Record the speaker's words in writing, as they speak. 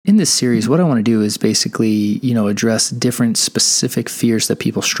in this series, what I want to do is basically, address different specific fears that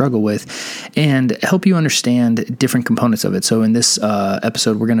people struggle with and help you understand different components of it. So in this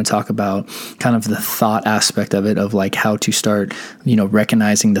episode, we're going to talk about kind of the thought aspect of it, of like how to start,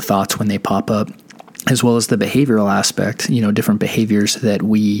 recognizing the thoughts when they pop up, as well as the behavioral aspect, different behaviors that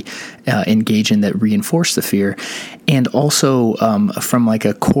we engage in that reinforce the fear. And also from like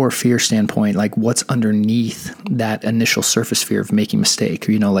a core fear standpoint, like what's underneath that initial surface fear of making a mistake,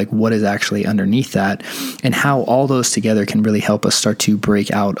 like what is actually underneath that, and how all those together can really help us start to break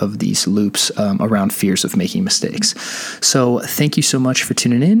out of these loops around fears of making mistakes. So thank you so much for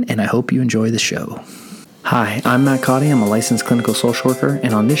tuning in, and I hope you enjoy the show. Hi, I'm Matt Cotty. I'm a licensed clinical social worker,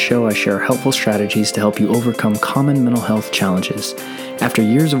 and on this show I share helpful strategies to help you overcome common mental health challenges. After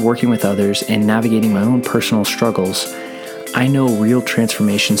years of working with others and navigating my own personal struggles, I know real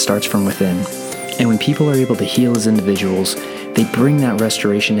transformation starts from within. And when people are able to heal as individuals, they bring that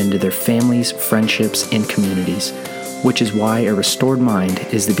restoration into their families, friendships, and communities, which is why a restored mind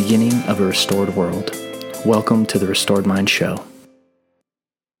is the beginning of a restored world. Welcome to the Restored Mind Show.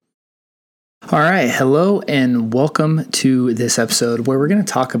 All right. Hello and welcome to this episode where we're going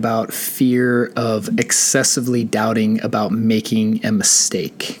to talk about fear of excessively doubting about making a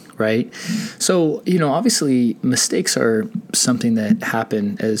mistake, right? So, obviously mistakes are something that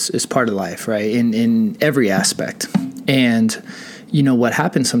happen as part of life, right? In every aspect. And, what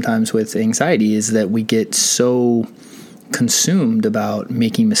happens sometimes with anxiety is that we get so consumed about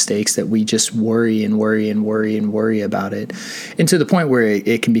making mistakes that we just worry about it, and to the point where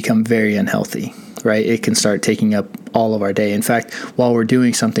it can become very unhealthy, right? It can start taking up all of our day. In fact, while we're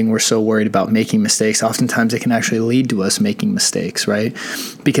doing something, we're so worried about making mistakes, oftentimes it can actually lead to us making mistakes, right?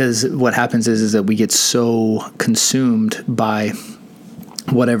 Because what happens is that we get so consumed by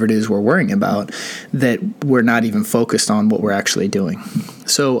whatever it is we're worrying about that we're not even focused on what we're actually doing.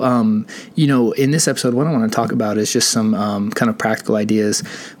 So, in this episode, what I want to talk about is just some kind of practical ideas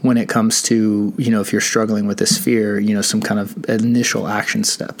when it comes to, if you're struggling with this fear, some kind of initial action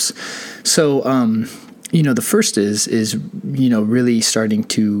steps. So, the first is really starting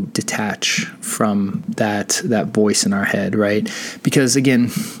to detach from that voice in our head, right? Because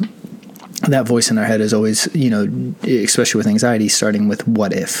again, that voice in our head is always, especially with anxiety, starting with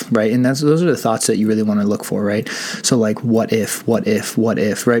what if, right? And those are the thoughts that you really want to look for, right? So like, what if,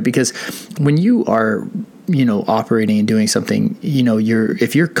 right? Because when you are, operating and doing something,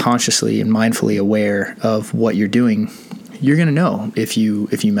 if you're consciously and mindfully aware of what you're doing, you're going to know if you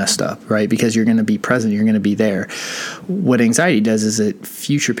messed up, right? Because you're going to be present, you're going to be there. What anxiety does is it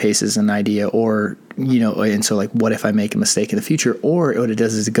future paces an idea, or, and so like, what if I make a mistake in the future? Or what it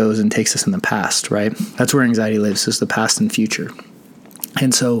does is it goes and takes us in the past, right? That's where anxiety lives, is the past and future.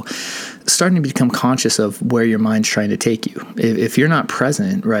 And so starting to become conscious of where your mind's trying to take you. If you're not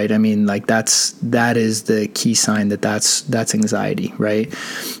present, right? I mean, like that is the key sign that's anxiety, right?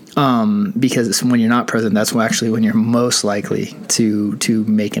 Because when you're not present, that's when you're most likely to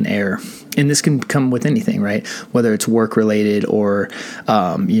make an error. And this can come with anything, right? Whether it's work related or,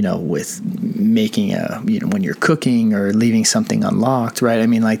 with making when you're cooking or leaving something unlocked, right? I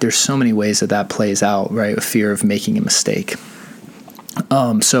mean, like there's so many ways that plays out, right? With fear of making a mistake.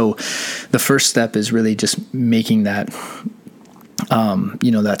 So the first step is really just making that,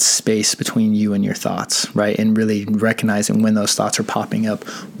 that space between you and your thoughts, right? And really recognizing when those thoughts are popping up,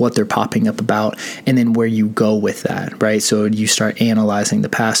 what they're popping up about, and then where you go with that, right? So do you start analyzing the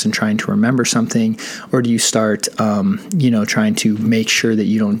past and trying to remember something, or do you start, trying to make sure that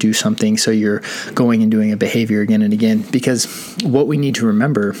you don't do something, so you're going and doing a behavior again and again? Because what we need to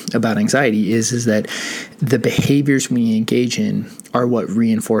remember about anxiety is that the behaviors we engage in are what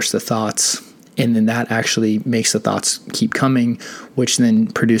reinforce the thoughts. And then that actually makes the thoughts keep coming, which then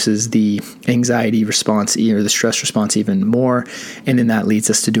produces the anxiety response or the stress response even more. And then that leads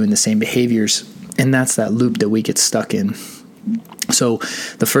us to doing the same behaviors. And that's that loop that we get stuck in. So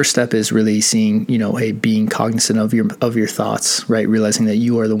the first step is really seeing, being cognizant of your thoughts, right? Realizing that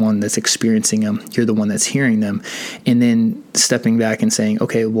you are the one that's experiencing them. You're the one that's hearing them. And then stepping back and saying,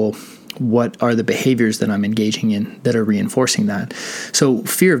 okay, well, what are the behaviors that I'm engaging in that are reinforcing that? So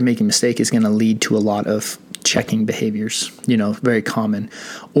fear of making a mistake is going to lead to a lot of checking behaviors, very common,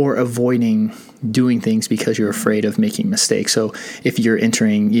 or avoiding doing things because you're afraid of making mistakes. So if you're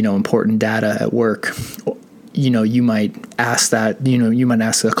entering, important data at work, you might ask that, you might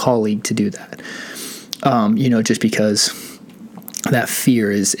ask a colleague to do that, just because that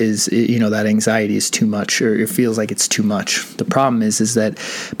fear is that anxiety is too much, or it feels like it's too much. The problem is that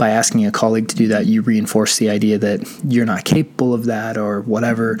by asking a colleague to do that, you reinforce the idea that you're not capable of that, or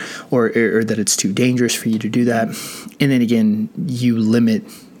whatever, or that it's too dangerous for you to do that. And then again, you limit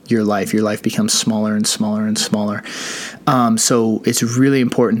your life. Your life becomes smaller and smaller and smaller. So it's really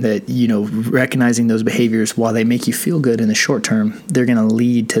important that, recognizing those behaviors, while they make you feel good in the short term, they're going to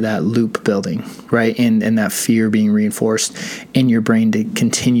lead to that loop building, right? And that fear being reinforced in your brain to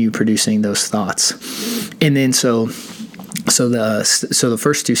continue producing those thoughts. And then so the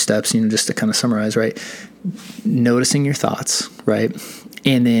first two steps, just to kind of summarize, right? Noticing your thoughts, right?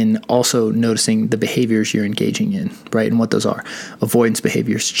 And then also noticing the behaviors you're engaging in, right? And what those are. Avoidance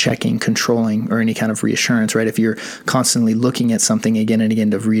behaviors, checking, controlling, or any kind of reassurance, right? If you're constantly looking at something again and again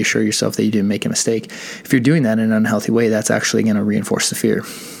to reassure yourself that you didn't make a mistake, if you're doing that in an unhealthy way, that's actually going to reinforce the fear.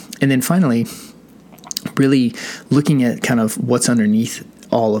 And then finally, really looking at kind of what's underneath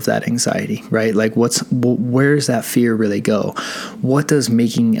all of that anxiety, right? Like where does that fear really go? What does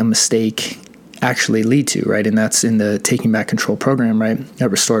making a mistake actually lead to, right? And that's in the Taking Back Control program, right?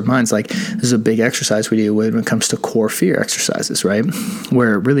 At Restored Minds. Like, this is a big exercise we do when it comes to core fear exercises, right?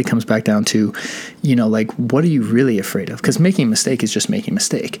 Where it really comes back down to, like, what are you really afraid of? Because making a mistake is just making a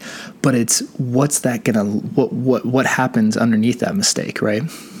mistake, but it's what happens underneath that mistake, right?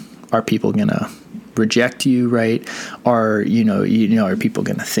 Are people gonna reject you, right? Are people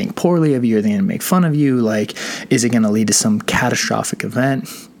going to think poorly of you? Are they going to make fun of you? Like, is it going to lead to some catastrophic event?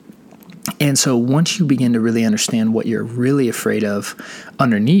 And so once you begin to really understand what you're really afraid of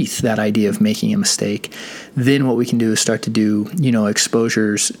underneath that idea of making a mistake, then what we can do is start to do,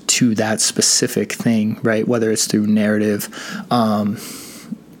 exposures to that specific thing, right? Whether it's through narrative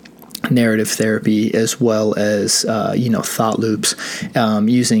therapy, as well as, thought loops,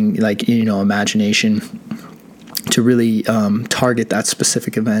 using imagination to really target that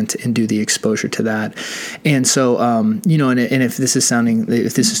specific event and do the exposure to that. And so, and if this is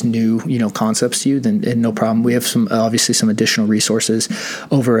new, concepts to you, then no problem. We have some additional resources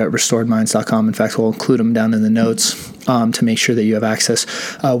over at restoredminds.com. In fact, we'll include them down in the notes to make sure that you have access.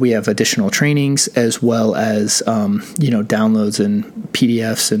 We have additional trainings, as well as, downloads and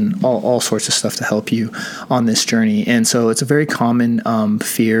PDFs and all sorts of stuff to help you on this journey. And so it's a very common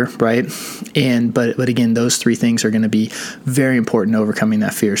fear, right? But again, those three things are going to be very important in overcoming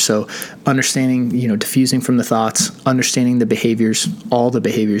that fear. So understanding, diffusing from the thoughts, understanding the behaviors, all the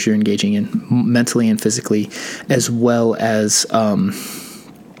behaviors you're engaging in mentally and physically, as well as,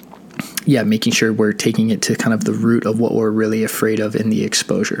 making sure we're taking it to kind of the root of what we're really afraid of in the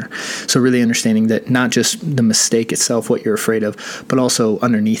exposure. So really understanding that not just the mistake itself, what you're afraid of, but also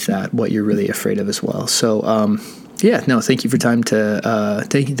underneath that, what you're really afraid of as well. So, thank you for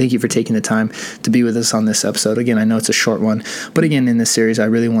thank you for taking the time to be with us on this episode. Again, I know it's a short one, but again, in this series, I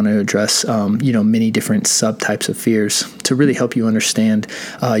really want to address, many different subtypes of fears to really help you understand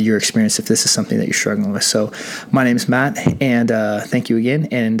your experience if this is something that you're struggling with. So my name is Matt, and thank you again.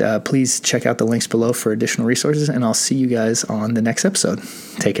 And please check out the links below for additional resources, and I'll see you guys on the next episode.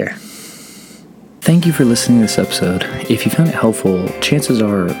 Take care. Thank you for listening to this episode. If you found it helpful, chances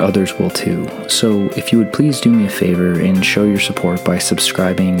are others will too. So if you would please do me a favor and show your support by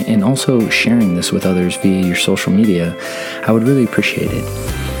subscribing and also sharing this with others via your social media, I would really appreciate it.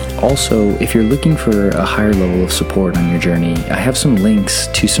 Also, if you're looking for a higher level of support on your journey, I have some links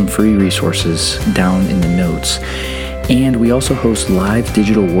to some free resources down in the notes. And we also host live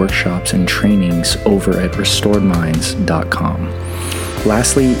digital workshops and trainings over at restoredminds.com.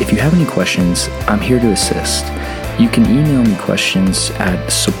 Lastly, if you have any questions, I'm here to assist. You can email me questions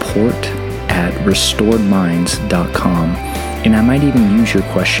at support@restoredminds.com, and I might even use your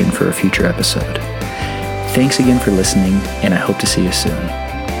question for a future episode. Thanks again for listening, and I hope to see you soon.